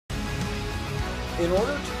In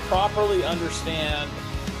order to properly understand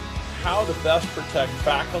how to best protect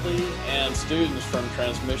faculty and students from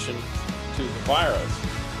transmission to the virus,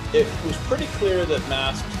 it was pretty clear that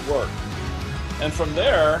masks work. And from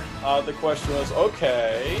there, the question was,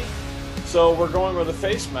 okay, so we're going with a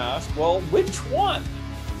face mask. Well, which one?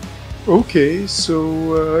 Okay,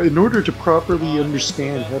 so in order to properly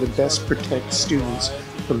understand how to best protect students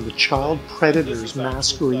from the child predators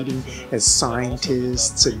masquerading as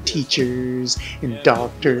scientists and teachers and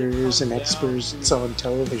doctors and experts on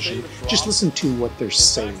television, just listen to what they're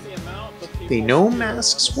saying. They know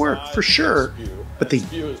masks work for sure, but they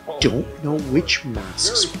don't know which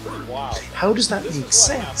masks work. How does that make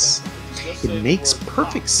sense? It makes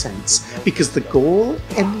perfect sense because the goal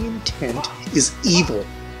and the intent is evil.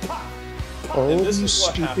 All you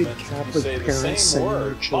stupid Catholic parents sending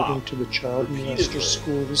their children to the child molester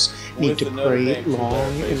schools need to pray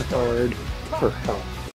long and hard for help.